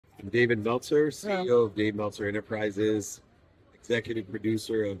I'm David Meltzer, CEO of Dave Meltzer Enterprises, executive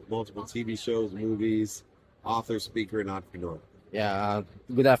producer of multiple TV shows, movies, author, speaker, and entrepreneur.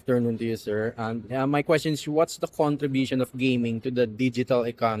 Good afternoon to you, sir. And my question is, what's the contribution of gaming to the digital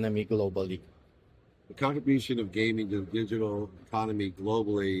economy globally? The contribution of gaming to the digital economy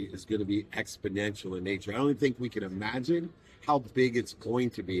globally is going to be exponential in nature. I don't think we can imagine how big it's going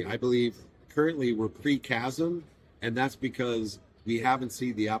to be. I believe currently we're pre-chasm, and that's because we haven't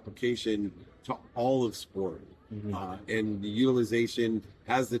seen the application to all of sport. And the utilization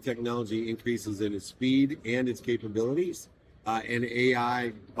as the technology increases in its speed and its capabilities, and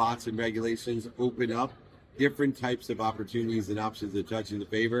AI, bots, and regulations open up different types of opportunities and options that touch in the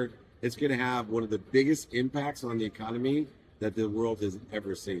favor. It's going to have one of the biggest impacts on the economy that the world has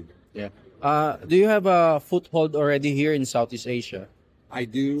ever seen. Do you have a foothold already here in Southeast Asia? I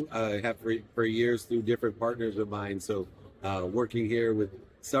do have for years through different partners of mine. So working here with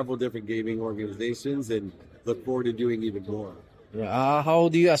several different gaming organizations, and look forward to doing even more. How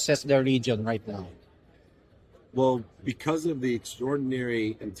do you assess the region right now? Well, because of the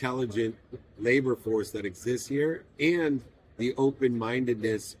extraordinary intelligent labor force that exists here and the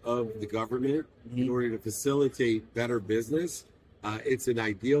open-mindedness of the government in order to facilitate better business, it's an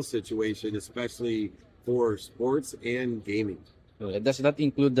ideal situation, especially for sports and gaming. Does that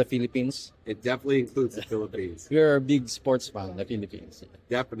include the Philippines? It definitely includes the Philippines. You're a big sports fan, the Philippines.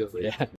 Definitely.